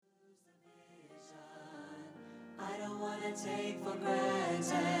take for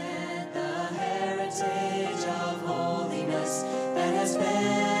granted the heritage of holiness that has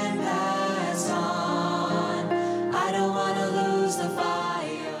been passed on. I don't want to lose the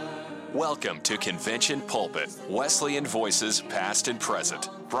fire. Welcome to Convention Pulpit, Wesleyan Voices Past and Present,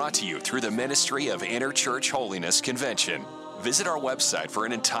 brought to you through the ministry of Interchurch Holiness Convention. Visit our website for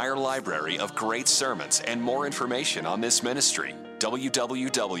an entire library of great sermons and more information on this ministry,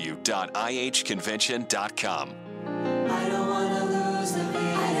 www.ihconvention.com. I don't want to lose the peace.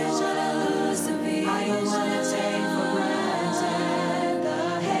 I don't want to lose the peace. I don't want to take for granted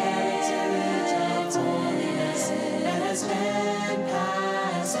the heritage of holiness that has been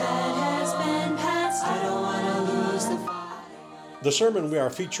passed on. I don't want to lose the fire. The sermon we are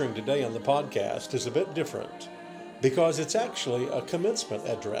featuring today on the podcast is a bit different because it's actually a commencement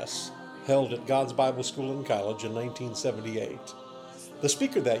address held at God's Bible School and College in 1978. The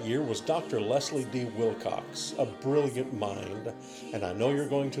speaker that year was Dr. Leslie D. Wilcox, a brilliant mind, and I know you're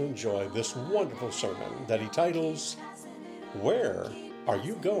going to enjoy this wonderful sermon that he titles, Where Are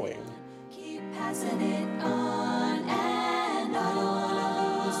You Going? Keep passing it on, and I don't want to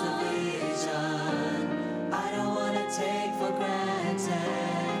lose the vision. I don't want to take for granted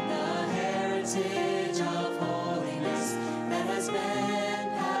the heritage of holiness that has been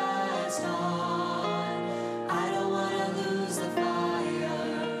passed on. I don't want to lose the fire.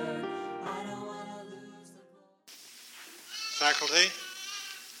 Faculty,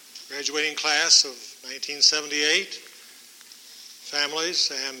 graduating class of 1978, families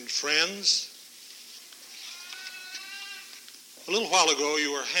and friends. A little while ago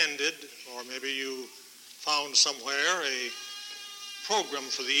you were handed, or maybe you found somewhere, a program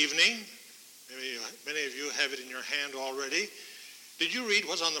for the evening. Maybe many of you have it in your hand already. Did you read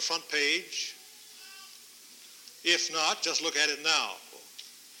what's on the front page? If not, just look at it now.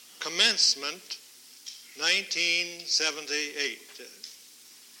 Commencement 1978.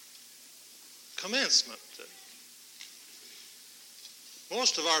 Commencement.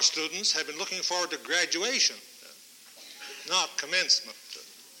 Most of our students have been looking forward to graduation, not commencement.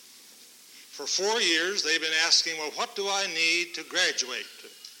 For 4 years, they've been asking, well, what do I need to graduate?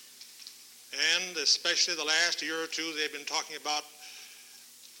 And especially the last year or two, they've been talking about,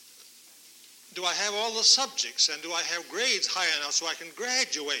 do I have all the subjects and do I have grades high enough so I can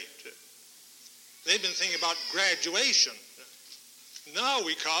graduate? They've been thinking about graduation. Now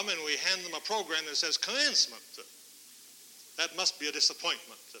we come and we hand them a program that says commencement. That must be a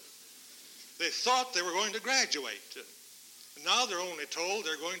disappointment. They thought they were going to graduate. Now they're only told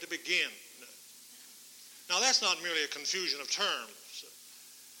they're going to begin. Now that's not merely a confusion of terms.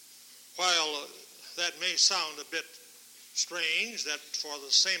 While that may sound a bit strange that for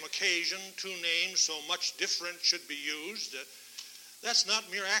the same occasion two names so much different should be used, that's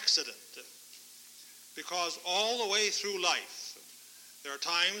not mere accident. Because all the way through life, there are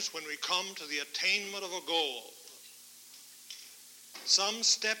times when we come to the attainment of a goal. Some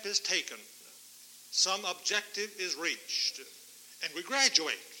step is taken, some objective is reached, and we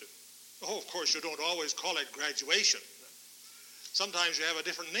graduate. Oh, of course, you don't always call it graduation. Sometimes you have a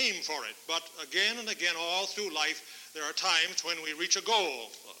different name for it, but again and again, all through life, there are times when we reach a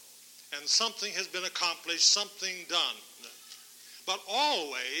goal, and something has been accomplished, something done. But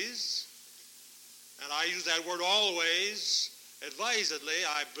always, and I use that word always advisedly,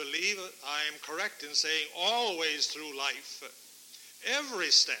 I believe I am correct in saying always through life, every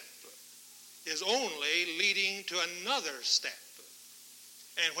step is only leading to another step.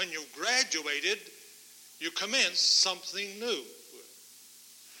 And when you've graduated, you commence something new.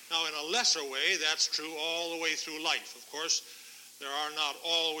 Now, in a lesser way, that's true all the way through life. Of course, there are not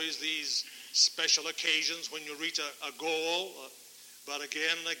always these special occasions when you reach a goal, but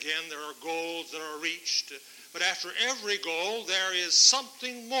again and again, there are goals that are reached. But after every goal, there is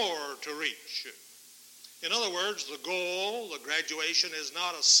something more to reach. In other words, the goal, the graduation, is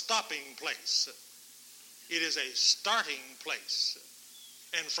not a stopping place. It is a starting place.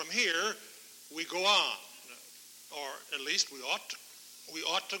 And from here, we go on, or at least we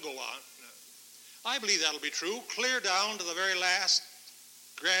ought to go on. I believe that'll be true, clear down to the very last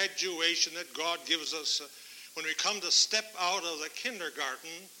graduation that God gives us when we come to step out of the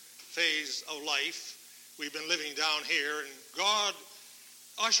kindergarten phase of life. We've been living down here, and God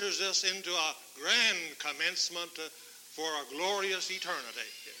ushers us into a grand commencement for a glorious eternity.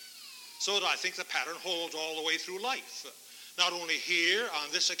 So that I think the pattern holds all the way through life. Not only here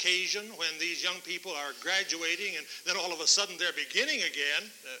on this occasion when these young people are graduating and then all of a sudden they're beginning again,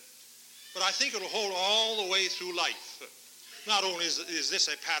 but I think it'll hold all the way through life. Not only is this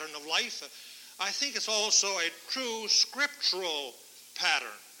a pattern of life, I think it's also a true scriptural pattern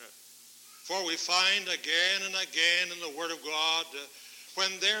For we find again and again in the Word of God, when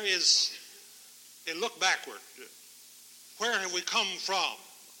there is a look backward, where have we come from?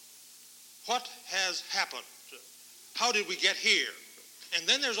 What has happened? How did we get here? And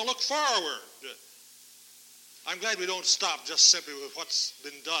then there's a look forward. I'm glad we don't stop just simply with what's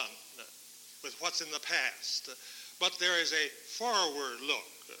been done, with what's in the past. But there is a forward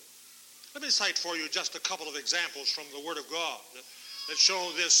look. Let me cite for you just a couple of examples from the Word of God that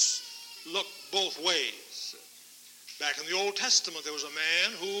show this look both ways. Back in the Old Testament, there was a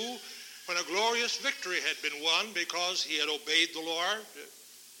man who, when a glorious victory had been won because he had obeyed the Lord,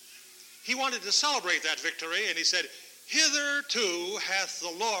 he wanted to celebrate that victory, and he said, "Hitherto hath the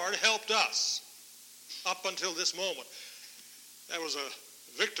Lord helped us," up until this moment. That was a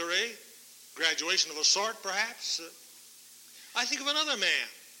victory, graduation of a sort, perhaps. I think of another man.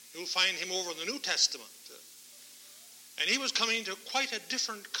 You'll find him over in the New Testament. And he was coming to quite a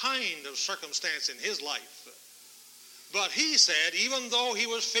different kind of circumstance in his life. But he said, even though he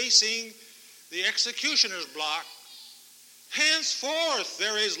was facing the executioner's block, "Henceforth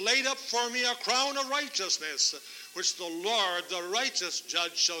there is laid up for me a crown of righteousness, which the Lord, the righteous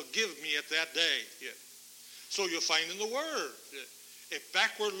judge, shall give me at that day." So you'll find in the Word a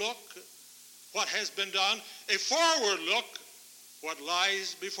backward look, what has been done, a forward look, what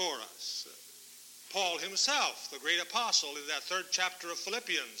lies before us. Paul himself, the great apostle, in that 3rd chapter of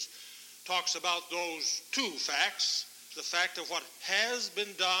Philippians, talks about those two facts, the fact of what has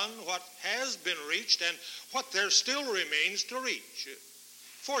been done, what has been reached, and what there still remains to reach.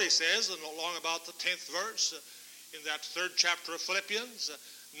 For he says, and along about the 10th verse, in that 3rd chapter of Philippians,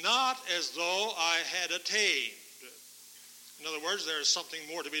 "Not as though I had attained." In other words, there is something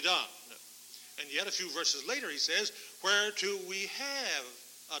more to be done. And yet a few verses later he says, "Whereto we have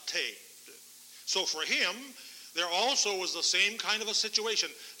attained." So for him, there also was the same kind of a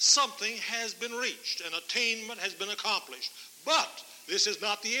situation. Something has been reached. An attainment has been accomplished. But this is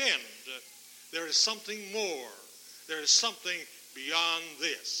not the end. There is something more. There is something beyond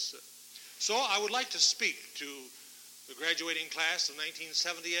this. So I would like to speak to the graduating class of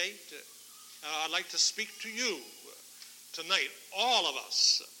 1978. I'd like to speak to you tonight, all of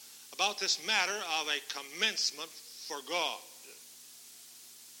us, about this matter of a commencement for God.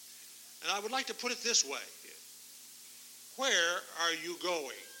 And I would like to put it this way. Where are you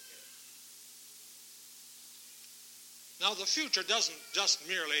going? Now, the future doesn't just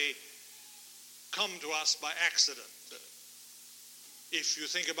merely come to us by accident. If you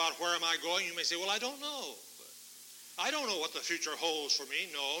think about where am I going, you may say, "Well, I don't know. I don't know what the future holds for me."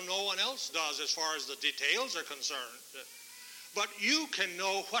 No one else does as far as the details are concerned. But you can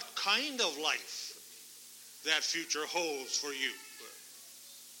know what kind of life that future holds for you.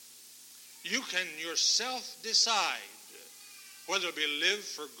 You can yourself decide whether it be live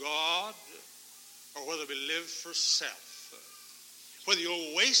for God or whether it be live for self. Whether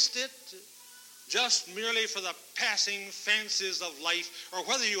you'll waste it just merely for the passing fancies of life, or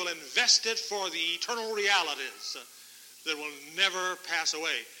whether you'll invest it for the eternal realities that will never pass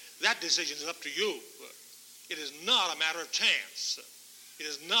away. That decision is up to you. It is not a matter of chance. It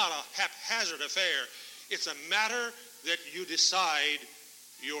is not a haphazard affair. It's a matter that you decide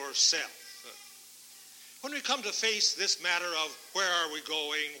yourself. When we come to face this matter of where are we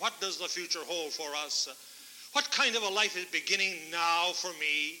going, what does the future hold for us, what kind of a life is beginning now for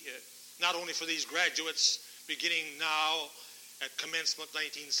me, not only for these graduates beginning now at commencement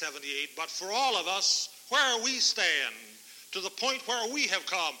 1978, but for all of us, where we stand, to the point where we have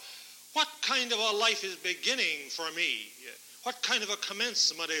come. What kind of a life is beginning for me? What kind of a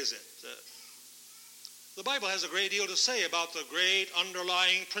commencement is it? The Bible has a great deal to say about the great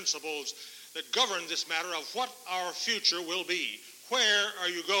underlying principles that govern this matter of what our future will be. Where are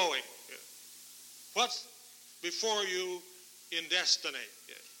you going? What's before you in destiny?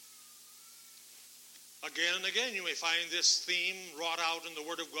 Again and again you may find this theme wrought out in the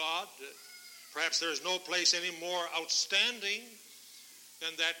Word of God. Perhaps there is no place any more outstanding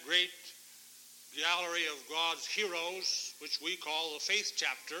than that great gallery of God's heroes, which we call the faith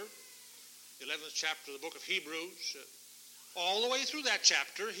chapter, the 11th chapter of the book of Hebrews. All the way through that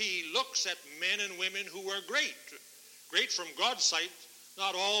chapter, he looks at men and women who were great from God's sight,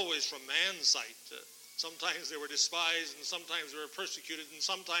 not always from man's sight. Sometimes they were despised, and sometimes they were persecuted, and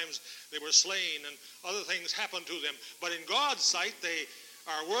sometimes they were slain, and other things happened to them. But in God's sight, they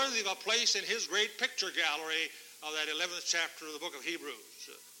are worthy of a place in his great picture gallery of that 11th chapter of the book of Hebrews.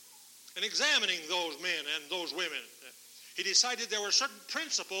 And examining those men and those women, he decided there were certain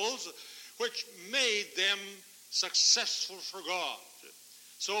principles which made them successful for God,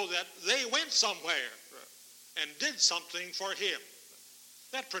 so that they went somewhere and did something for him.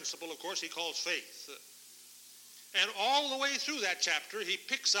 That principle, of course, he calls faith. And all the way through that chapter, he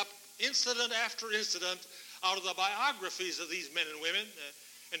picks up incident after incident out of the biographies of these men and women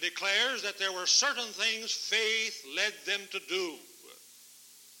and declares that there were certain things faith led them to do.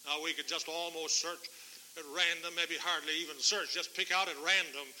 Now, we could just almost search at random, maybe hardly even search, just pick out at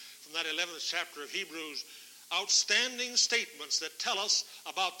random from that 11th chapter of Hebrews outstanding statements that tell us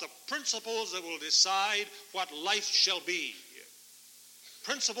about the principles that will decide what life shall be.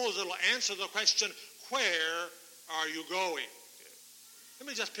 Principles that will answer the question, where are you going? Let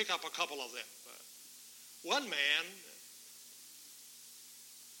me just pick up a couple of them. One man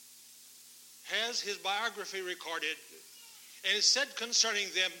has his biography recorded, and it said concerning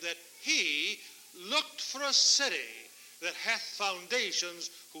them that he looked for a city that hath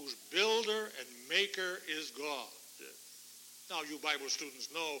foundations, whose builder and maker is God. Now, you Bible students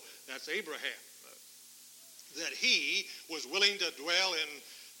know that's Abraham. That he was willing to dwell in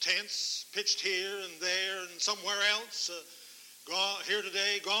tents, pitched here and there and somewhere else, gone here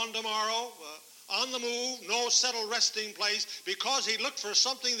today, gone tomorrow, on the move, no settled resting place, because he looked for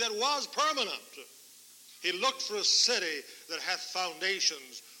something that was permanent. He looked for a city that hath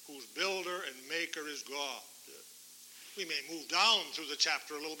foundations, whose builder and maker is God. We may move down through the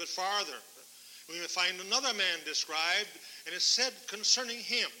chapter a little bit farther. We may find another man described, and it said concerning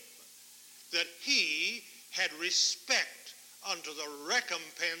him that he had respect unto the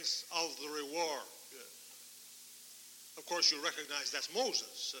recompense of the reward. Of course, you recognize that's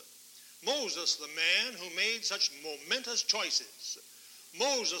Moses. Moses, the man who made such momentous choices.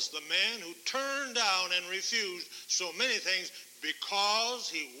 Moses, the man who turned down and refused so many things because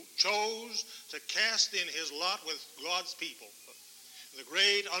he chose to cast in his lot with God's people. The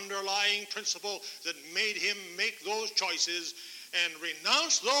great underlying principle that made him make those choices and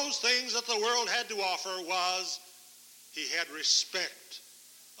renounce those things that the world had to offer was he had respect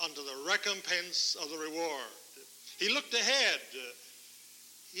unto the recompense of the reward. He looked ahead.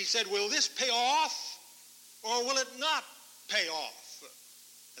 He said, will this pay off or will it not pay off?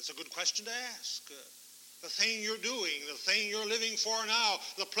 That's a good question to ask. The thing you're doing, the thing you're living for now,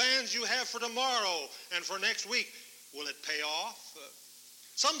 the plans you have for tomorrow and for next week, will it pay off?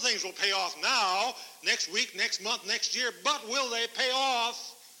 Some things will pay off now, next week, next month, next year, but will they pay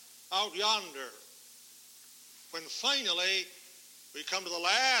off out yonder? When finally we come to the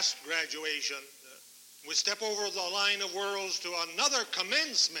last graduation, we step over the line of worlds to another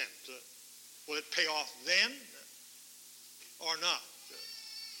commencement. Will it pay off then or not?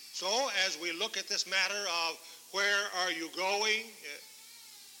 So as we look at this matter of where are you going,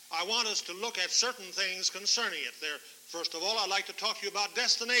 I want us to look at certain things concerning it. First of all, I'd like to talk to you about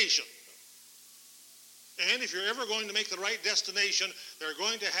destination. And if you're ever going to make the right destination, there are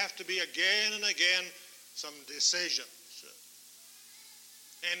going to have to be again and again some decisions.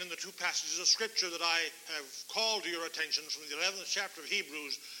 And in the two passages of Scripture that I have called to your attention from the 11th chapter of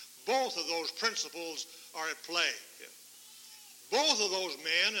Hebrews, both of those principles are at play. Both of those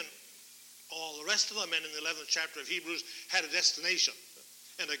men and all the rest of the men in the 11th chapter of Hebrews had a destination.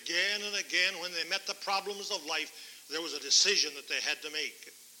 And again, when they met the problems of life, there was a decision that they had to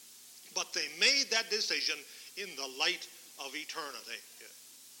make. But they made that decision in the light of eternity.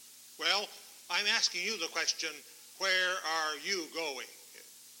 Well, I'm asking you the question, where are you going?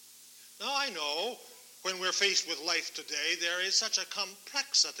 Now, I know when we're faced with life today, there is such a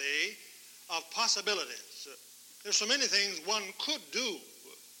complexity of possibilities. There's so many things one could do.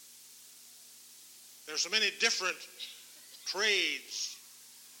 There's so many different trades,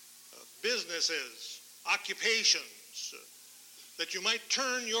 businesses, occupations that you might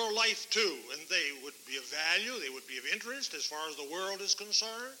turn your life to, and they would be of value, they would be of interest as far as the world is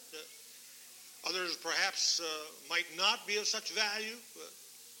concerned. Others perhaps might not be of such value.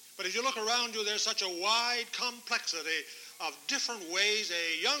 But as you look around you, there's such a wide complexity of different ways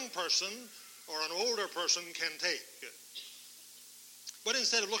a young person or an older person can take. But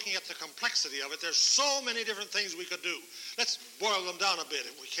instead of looking at the complexity of it, there's so many different things we could do. Let's boil them down a bit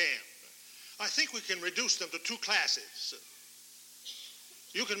if we can. I think we can reduce them to two classes.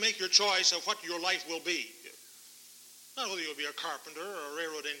 You can make your choice of what your life will be. Not whether you'll be a carpenter or a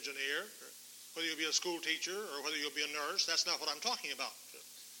railroad engineer, or whether you'll be a school teacher or whether you'll be a nurse. That's not what I'm talking about.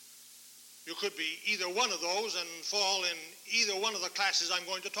 You could be either one of those and fall in either one of the classes I'm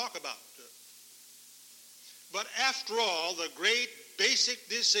going to talk about. But after all, the great basic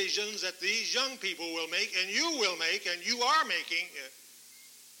decisions that these young people will make, and you will make, and you are making,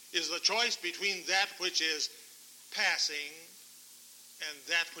 is the choice between that which is passing and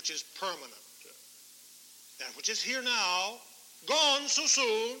that which is permanent. That which is here now, gone so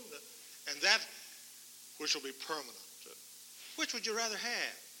soon, and that which will be permanent. Which would you rather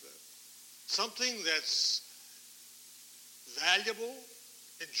have? Something that's valuable,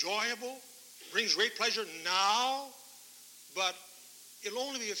 enjoyable, brings great pleasure now, but it'll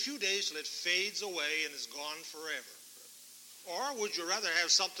only be a few days till it fades away and is gone forever. Or would you rather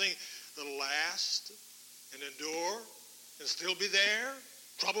have something that'll last and endure and still be there?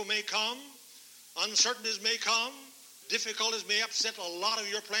 Trouble may come, uncertainties may come, difficulties may upset a lot of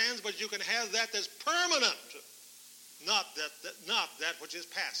your plans, but you can have that that's permanent, not that which is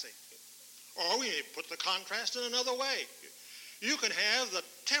passing. Or we may put the contrast in another way. You can have the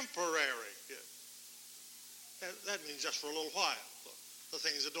temporary. That means just for a little while. The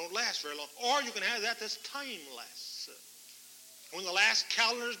things that don't last very long. Or you can have that that's timeless. When the last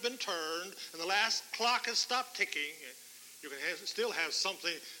calendar has been turned and the last clock has stopped ticking, you can still have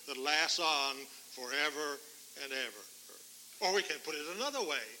something that lasts on forever and ever. Or we can put it another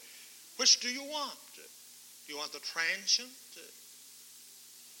way. Which do you want? Do you want the transient?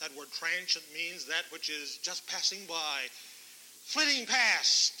 That word transient means that which is just passing by, flitting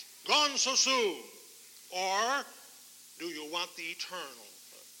past, gone so soon. Or do you want the eternal?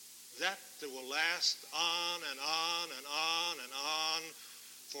 That will last on and on and on and on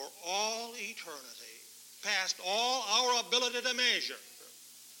for all eternity, past all our ability to measure.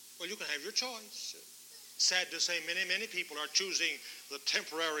 Well, you can have your choice. Sad to say, many people are choosing the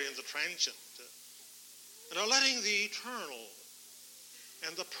temporary and the transient and are letting the eternal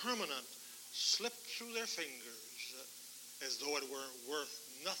and the permanent slip through their fingers as though it were worth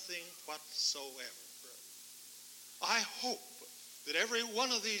nothing whatsoever. I hope that every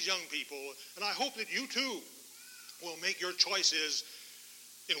one of these young people, and I hope that you too, will make your choices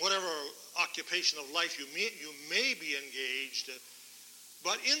in whatever occupation of life you may be engaged,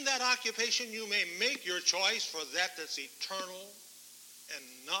 but in that occupation you may make your choice for that that's eternal and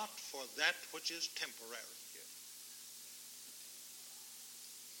not for that which is temporary.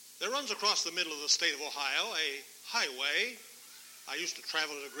 There runs across the middle of the state of Ohio a highway. I used to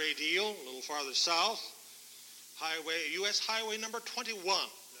travel it a great deal, a little farther south. U.S. Highway number 21.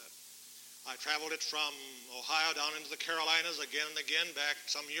 I traveled it from Ohio down into the Carolinas again and again back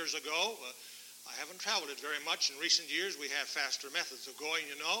some years ago. I haven't traveled it very much in recent years. We have faster methods of going,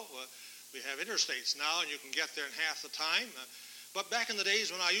 you know. We have interstates now, and you can get there in half the time. But back in the days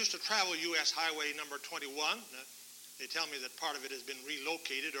when I used to travel U.S. Highway number 21, they tell me that part of it has been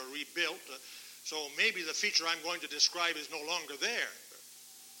relocated or rebuilt, so maybe the feature I'm going to describe is no longer there.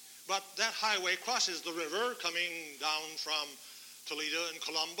 But that highway crosses the river coming down from Toledo and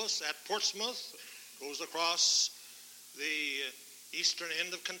Columbus at Portsmouth, goes across the eastern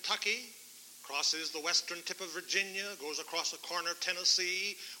end of Kentucky, crosses the western tip of Virginia, goes across the corner of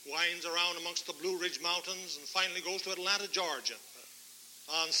Tennessee, winds around amongst the Blue Ridge Mountains, and finally goes to Atlanta, Georgia.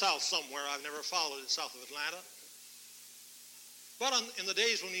 On south somewhere, I've never followed it south of Atlanta. But in the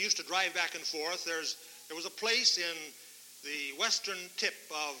days when we used to drive back and forth, there was a place in the western tip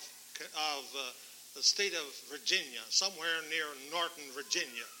of the state of Virginia, somewhere near Norton,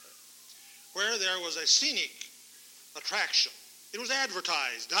 Virginia, where there was a scenic attraction. It was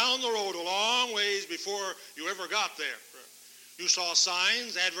advertised down the road a long ways before you ever got there. You saw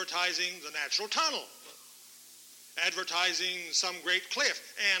signs advertising the natural tunnel, advertising some great cliff,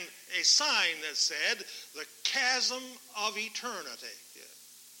 and a sign that said, the chasm of eternity.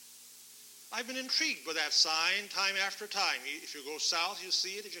 I've been intrigued by that sign time after time. If you go south, you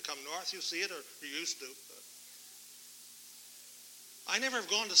see it. If you come north, you see it, or you used to. I never have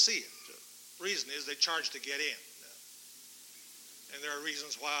gone to see it. The reason is they charge to get in. And there are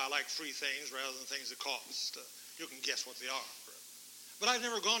reasons why I like free things rather than things that cost. You can guess what they are. But I've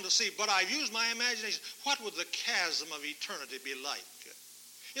never gone to see. But I've used my imagination. What would the chasm of eternity be like?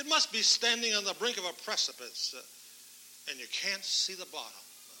 It must be standing on the brink of a precipice, and you can't see the bottom.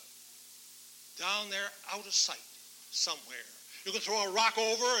 Down there, out of sight, somewhere. You can throw a rock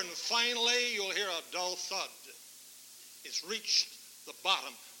over, and finally you'll hear a dull thud. It's reached the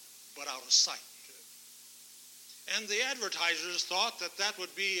bottom, but out of sight. And the advertisers thought that that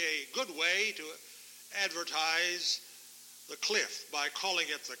would be a good way to advertise the cliff by calling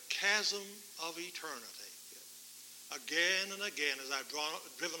it the chasm of eternity. Again and again, as I've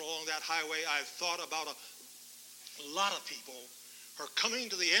driven along that highway, I've thought about a lot of people who are coming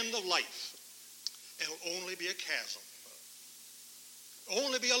to the end of life. And it'll only be a chasm.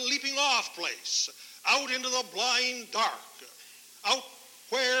 Only be a leaping off place. Out into the blind dark. Out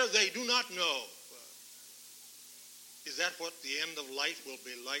where they do not know. Is that what the end of life will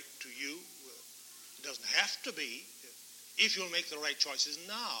be like to you? It doesn't have to be, if you'll make the right choices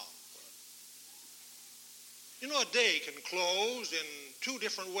now. You know, a day can close in two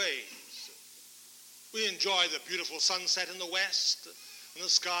different ways. We enjoy the beautiful sunset in the west, and the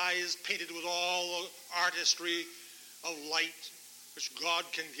sky is painted with all the artistry of light which God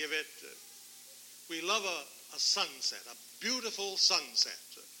can give it. We love a sunset, a beautiful sunset.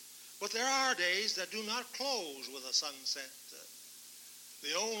 But there are days that do not close with a sunset.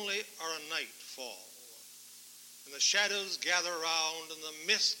 They only are a nightfall. And the shadows gather around, and the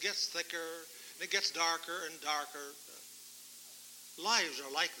mist gets thicker, and it gets darker and darker. Lives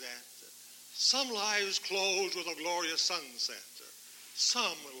are like that. Some lives close with a glorious sunset.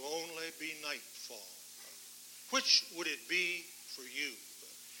 Some will only be nightfall. Which would it be for you?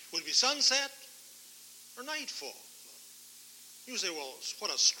 Would it be sunset or nightfall? You say, well,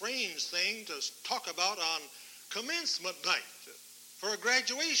 what a strange thing to talk about on commencement night for a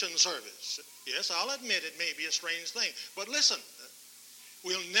graduation service. Yes, I'll admit it may be a strange thing. But listen,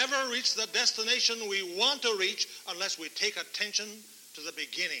 we'll never reach the destination we want to reach unless we take attention to the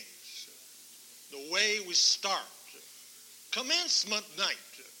beginnings, the way we start. Commencement night.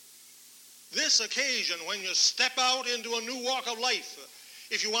 This occasion when you step out into a new walk of life,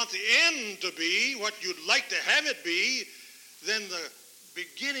 if you want the end to be what you'd like to have it be, then the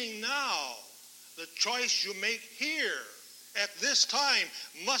beginning now, the choice you make here at this time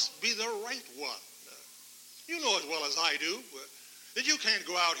must be the right one. You know as well as I do that you can't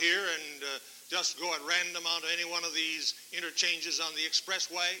go out here and just go at random onto any one of these interchanges on the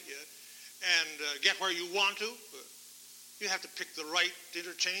expressway and get where you want to. You have to pick the right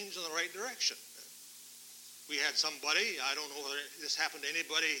interchange in the right direction. We had somebody, I don't know whether this happened to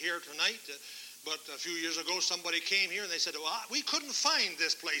anybody here tonight, but a few years ago somebody came here and they said, well, we couldn't find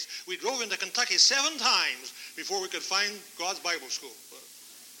this place. We drove into Kentucky 7 times before we could find God's Bible School.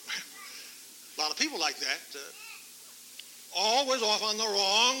 A lot of people like that. Always off on the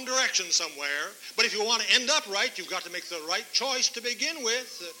wrong direction somewhere. But if you want to end up right, you've got to make the right choice to begin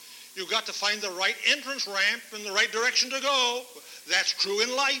with. You've got to find the right entrance ramp in the right direction to go. That's true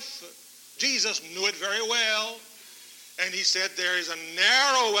in life. Jesus knew it very well. And he said there is a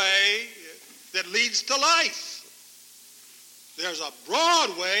narrow way that leads to life. There's a broad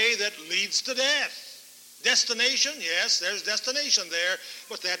way that leads to death. Destination, yes, there's destination there,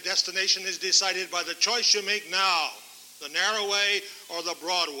 but that destination is decided by the choice you make now, the narrow way or the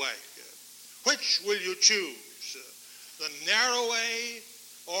broad way. Which will you choose? The narrow way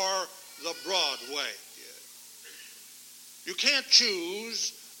or the broad way? You can't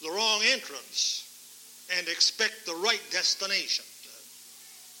choose the wrong entrance and expect the right destination.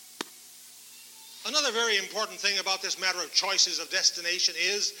 Another very important thing about this matter of choices of destination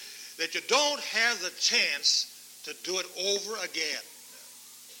is that you don't have the chance to do it over again.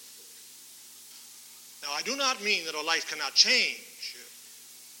 Now, I do not mean that a life cannot change,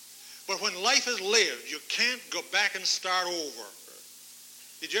 but when life is lived, you can't go back and start over.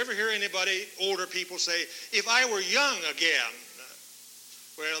 Did you ever hear anybody, older people, say, if I were young again?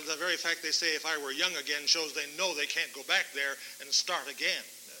 Well, the very fact they say if I were young again shows they know they can't go back there and start again.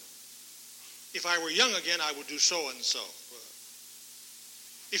 If I were young again, I would do so and so.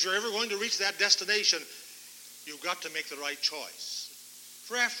 If you're ever going to reach that destination, you've got to make the right choice.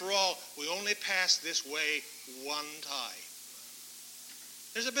 For after all, we only pass this way one time.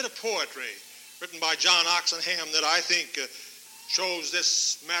 There's a bit of poetry written by John Oxenham that I think shows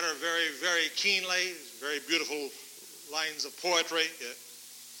this matter very, very keenly. Very beautiful lines of poetry.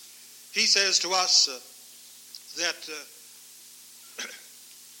 He says to us that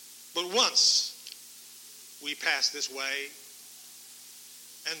but once we pass this way,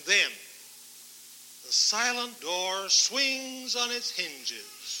 and then the silent door swings on its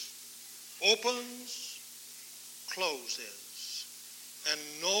hinges, opens, closes, and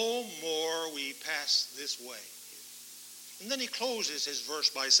no more we pass this way. And then he closes his verse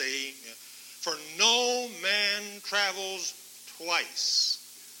by saying, for no man travels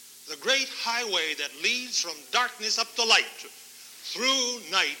twice the great highway that leads from darkness up to light through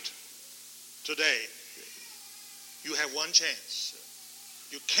night today. You have one chance.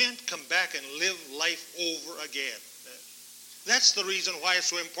 You can't come back and live life over again. That's the reason why it's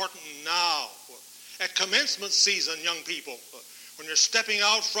so important now, at commencement season, young people, when you're stepping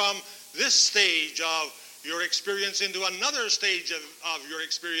out from this stage of your experience into another stage of your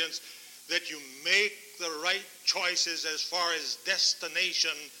experience, that you make the right choices as far as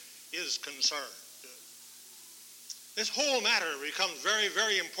destination is concerned. This whole matter becomes very,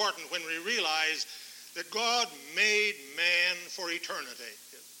 very important when we realize that God made man for eternity.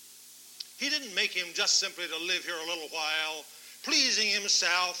 He didn't make him just simply to live here a little while, pleasing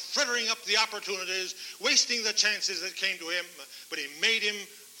himself, frittering up the opportunities, wasting the chances that came to him, but he made him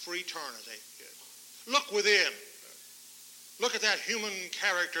for eternity. Look within. Look at that human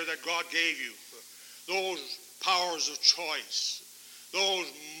character that God gave you. those powers of choice, those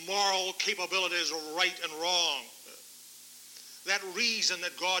moral capabilities of right and wrong, that reason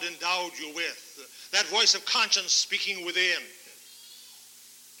that God endowed you with, that voice of conscience speaking within.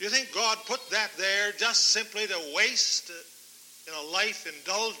 Do you think God put that there just simply to waste in a life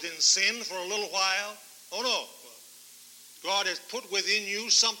indulged in sin for a little while? Oh no. God has put within you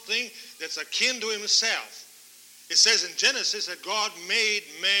something that's akin to himself. It says in Genesis that God made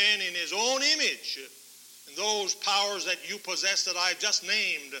man in his own image. And those powers that you possess that I've just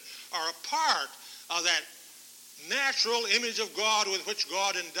named are a part of that natural image of God with which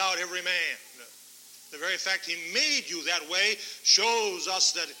God endowed every man. The very fact he made you that way shows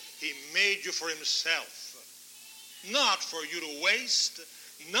us that he made you for himself. Not for you to waste,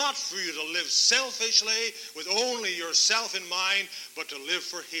 not for you to live selfishly with only yourself in mind, but to live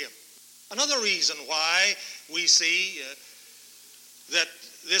for him. Another reason why we see that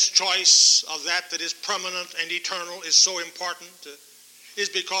this choice of that is permanent and eternal is so important is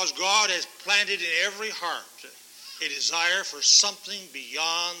because God has planted in every heart a desire for something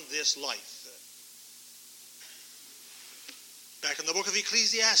beyond this life. Back in the book of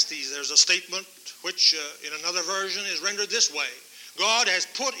Ecclesiastes, there's a statement which in another version is rendered this way. God has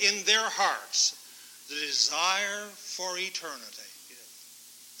put in their hearts the desire for eternity.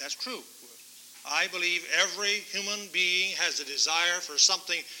 That's true. I believe every human being has a desire for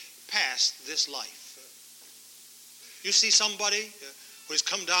something past this life. You see somebody who has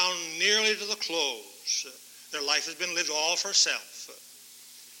come down nearly to the close. Their life has been lived all for self.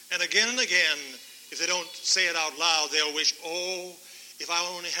 And again, if they don't say it out loud, they'll wish, oh, if I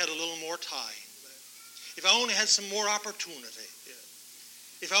only had a little more time. If I only had some more opportunity.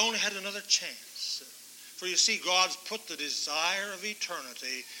 If I only had another chance. For you see, God's put the desire of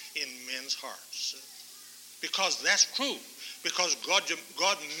eternity in men's hearts. Because that's true. Because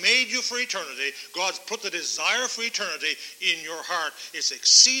God made you for eternity. God's put the desire for eternity in your heart. It's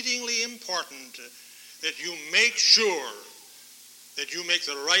exceedingly important that you make sure that you make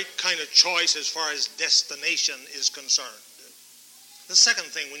the right kind of choice as far as destination is concerned. The second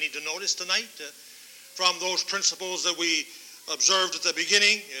thing we need to notice tonight from those principles that we observed at the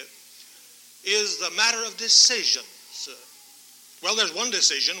beginning is the matter of decisions. Well, there's one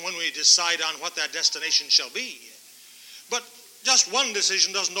decision when we decide on what that destination shall be. But just one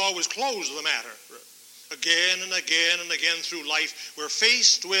decision doesn't always close the matter. Again and again and again through life, we're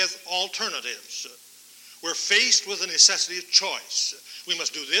faced with alternatives. We're faced with the necessity of choice. We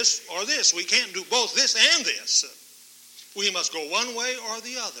must do this or this. We can't do both this and this. We must go one way or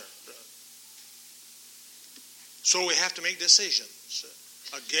the other. So we have to make decisions.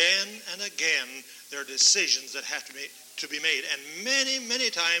 Again and again, there are decisions that have to be made. And many, many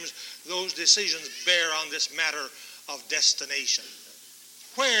times, those decisions bear on this matter of destination.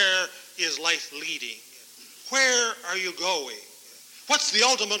 Where is life leading? Where are you going? What's the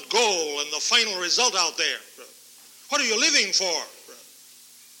ultimate goal and the final result out there? What are you living for?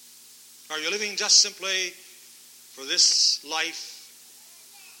 Are you living just simply for this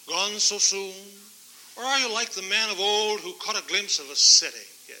life gone so soon? Or are you like the man of old who caught a glimpse of a city?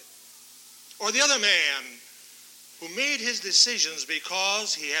 Or the other man who made his decisions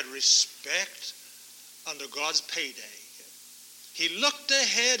because he had respect under God's payday? He looked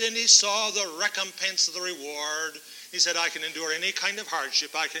ahead and he saw the recompense of the reward. He said, I can endure any kind of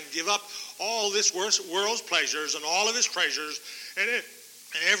hardship. I can give up all this world's pleasures and all of its treasures and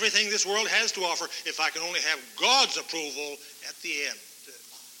everything this world has to offer if I can only have God's approval at the end.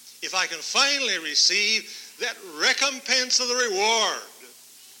 If I can finally receive that recompense of the reward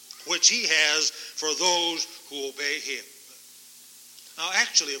which he has for those who obey him. Now,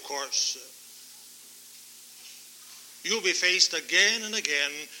 actually, of course, you'll be faced again and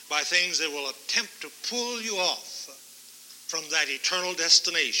again by things that will attempt to pull you off from that eternal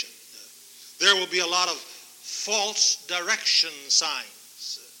destination. There will be a lot of false direction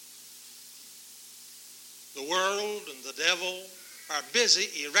signs. The world and the devil are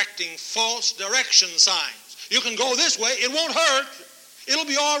busy erecting false direction signs. You can go this way, it won't hurt, it'll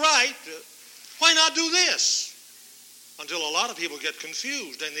be all right. Why not do this? Until a lot of people get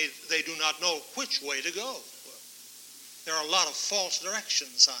confused and they do not know which way to go. There are a lot of false direction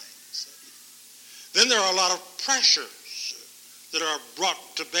signs. Then there are a lot of pressures that are brought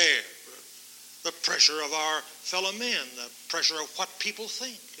to bear. The pressure of our fellow men, the pressure of what people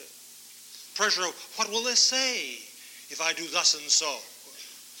think, pressure of what will they say if I do thus and so.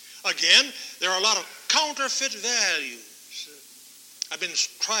 Again, there are a lot of counterfeit values. I've been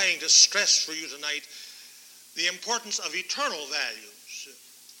trying to stress for you tonight the importance of eternal values.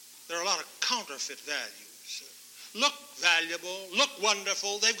 There are a lot of counterfeit values. Look valuable, look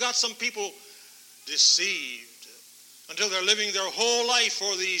wonderful. They've got some people deceived until they're living their whole life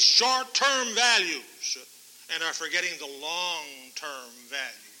for these short-term values and are forgetting the long-term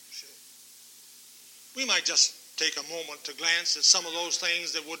values. We might just take a moment to glance at some of those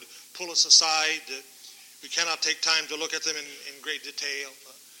things that would pull us aside. We cannot take time to look at them in great detail.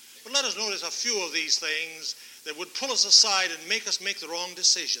 But let us notice a few of these things that would pull us aside and make us make the wrong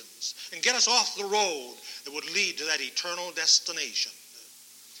decisions and get us off the road that would lead to that eternal destination.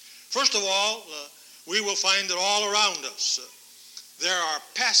 First of all, we will find that all around us there are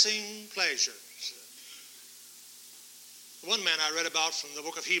passing pleasures. One man I read about from the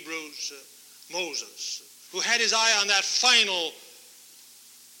book of Hebrews, Moses, who had his eye on that final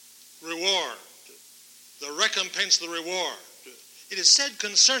reward, the recompense, the reward. It is said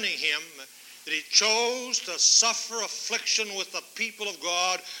concerning him that he chose to suffer affliction with the people of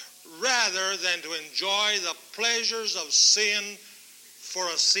God rather than to enjoy the pleasures of sin for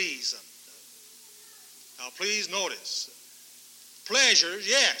a season. Now please notice, pleasures,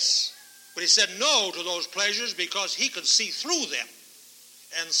 yes, but he said no to those pleasures because he could see through them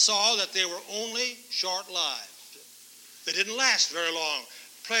and saw that they were only short-lived. They didn't last very long.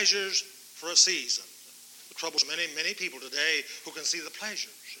 Pleasures for a season. The trouble is many people today who can see the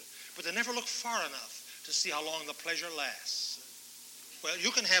pleasures, but they never look far enough to see how long the pleasure lasts. Well,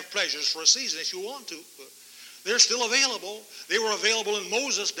 you can have pleasures for a season if you want to. They're still available. They were available in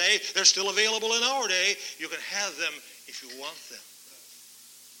Moses' day. They're still available in our day. You can have them if you want them.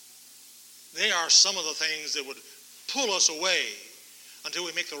 They are some of the things that would pull us away until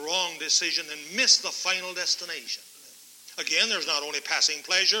we make the wrong decision and miss the final destination. Again, there's not only passing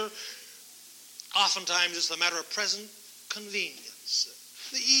pleasure. Oftentimes it's a matter of present convenience.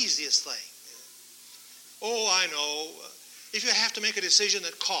 The easiest thing. Oh, I know. If you have to make a decision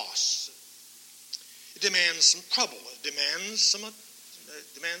that costs, it demands some trouble. It demands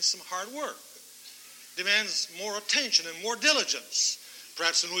some hard work. It demands more attention and more diligence,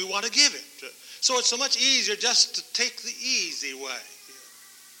 perhaps, than we want to give it. So it's so much easier just to take the easy way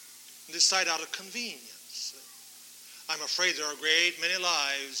and decide out of convenience. I'm afraid there are a great many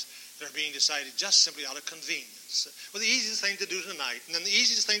lives that are being decided just simply out of convenience. Well, the easiest thing to do tonight, and then the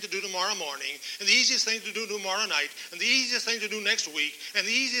easiest thing to do tomorrow morning, and the easiest thing to do tomorrow night, and the easiest thing to do next week, and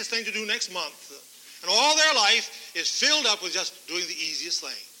the easiest thing to do next month. And all their life is filled up with just doing the easiest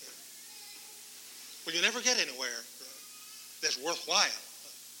thing. Well, you never get anywhere that's worthwhile.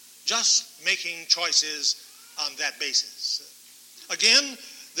 Just making choices on that basis. Again,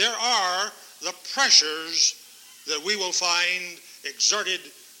 there are the pressures that we will find exerted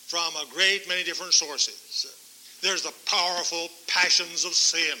from a great many different sources. There's the powerful passions of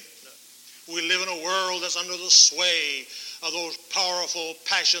sin. We live in a world that's under the sway of those powerful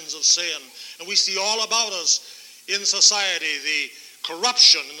passions of sin. And we see all about us in society the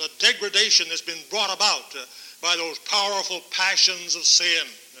corruption and the degradation that's been brought about by those powerful passions of sin.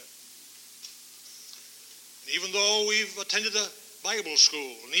 And even though we've attended a Bible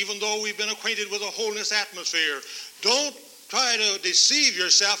school, and even though we've been acquainted with a holiness atmosphere, don't try to deceive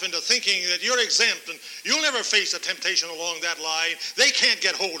yourself into thinking that you're exempt and you'll never face a temptation along that line. They can't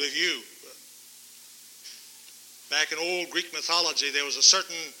get hold of you. Back in old Greek mythology, there was a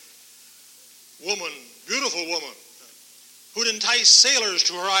certain woman, beautiful woman, who'd entice sailors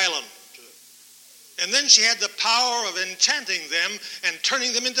to her island. And then she had the power of enchanting them and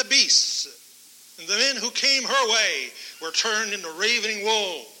turning them into beasts. And the men who came her way were turned into ravening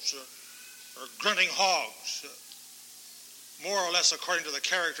wolves or grunting hogs, more or less according to the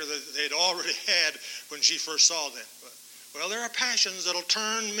character that they'd already had when she first saw them. Well, there are passions that'll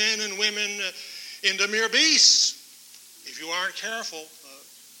turn men and women into mere beasts if you aren't careful.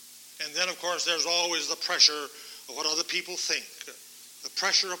 And then, of course, there's always the pressure of what other people think, the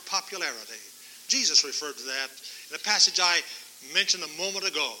pressure of popularity. Jesus referred to that in a passage I mentioned a moment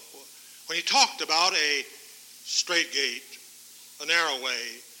ago when he talked about a straight gate, a narrow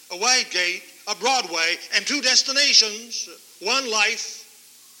way, a wide gate, a broad way, and two destinations, one life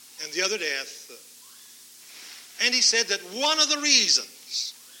and the other death. And he said that one of the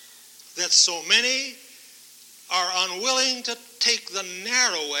reasons that so many are unwilling to take the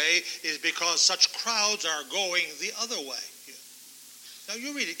narrow way is because such crowds are going the other way. Now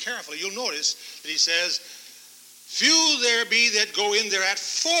you read it carefully, you'll notice that he says, few there be that go in thereat,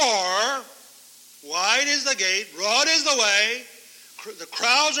 for wide is the gate, broad is the way, the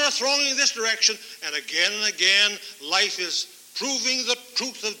crowds are thronging in this direction, and again, life is proving the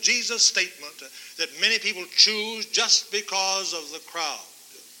truth of Jesus' statement that many people choose just because of the crowd.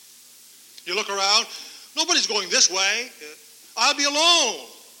 You look around, nobody's going this way. I'll be alone.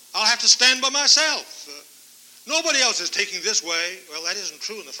 I'll have to stand by myself. Nobody else is taking this way. Well, that isn't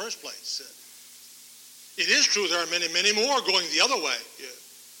true in the first place. It is true there are many, many more going the other way.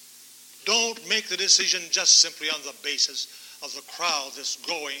 Don't make the decision just simply on the basis of the crowd that's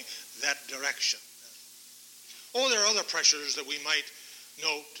going that direction. Oh, there are other pressures that we might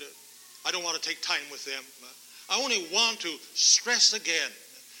note. I don't want to take time with them. I only want to stress again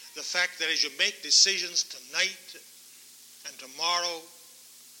the fact that as you make decisions tonight and tomorrow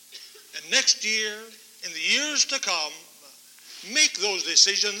and next year, in the years to come, make those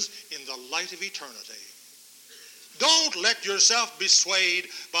decisions in the light of eternity. Don't let yourself be swayed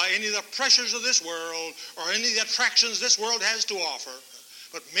by any of the pressures of this world or any of the attractions this world has to offer,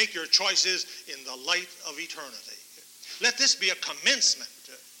 but make your choices in the light of eternity. Let this be a commencement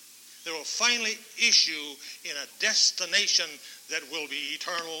that will finally issue in a destination that will be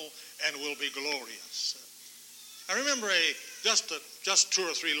eternal and will be glorious. I remember just 2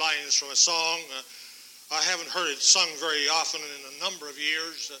 or 3 lines from a song. I haven't heard it sung very often in a number of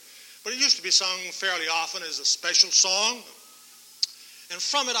years, but it used to be sung fairly often as a special song. And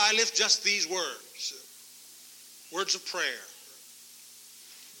from it I lift just these words of prayer.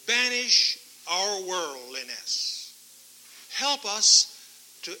 Banish our worldliness. Help us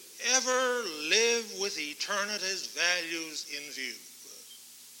to ever live with eternity's values in view.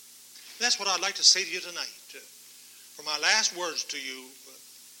 That's what I'd like to say to you tonight. For my last words to you,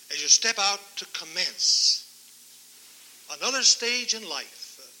 as you step out to commence another stage in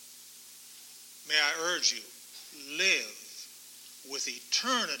life, may I urge you, live with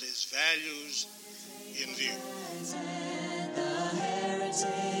eternity's values in view. The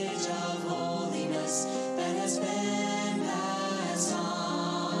heritage of holiness that has been passed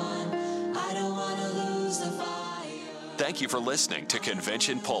on. I don't want to lose the fire. Thank you for listening to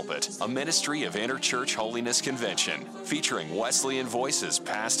Convention Pulpit, a ministry of Interchurch Holiness Convention, featuring Wesleyan voices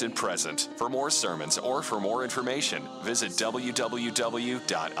past and present. For more sermons or for more information, visit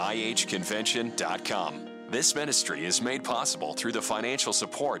www.ihconvention.com. This ministry is made possible through the financial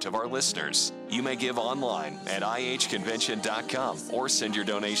support of our listeners. You may give online at ihconvention.com or send your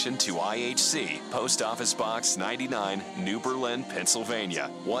donation to IHC, Post Office Box 99, New Berlin, Pennsylvania,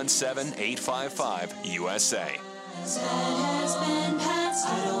 17855, USA. That has been passed.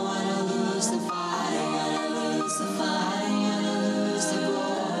 I don't want to lose the fire.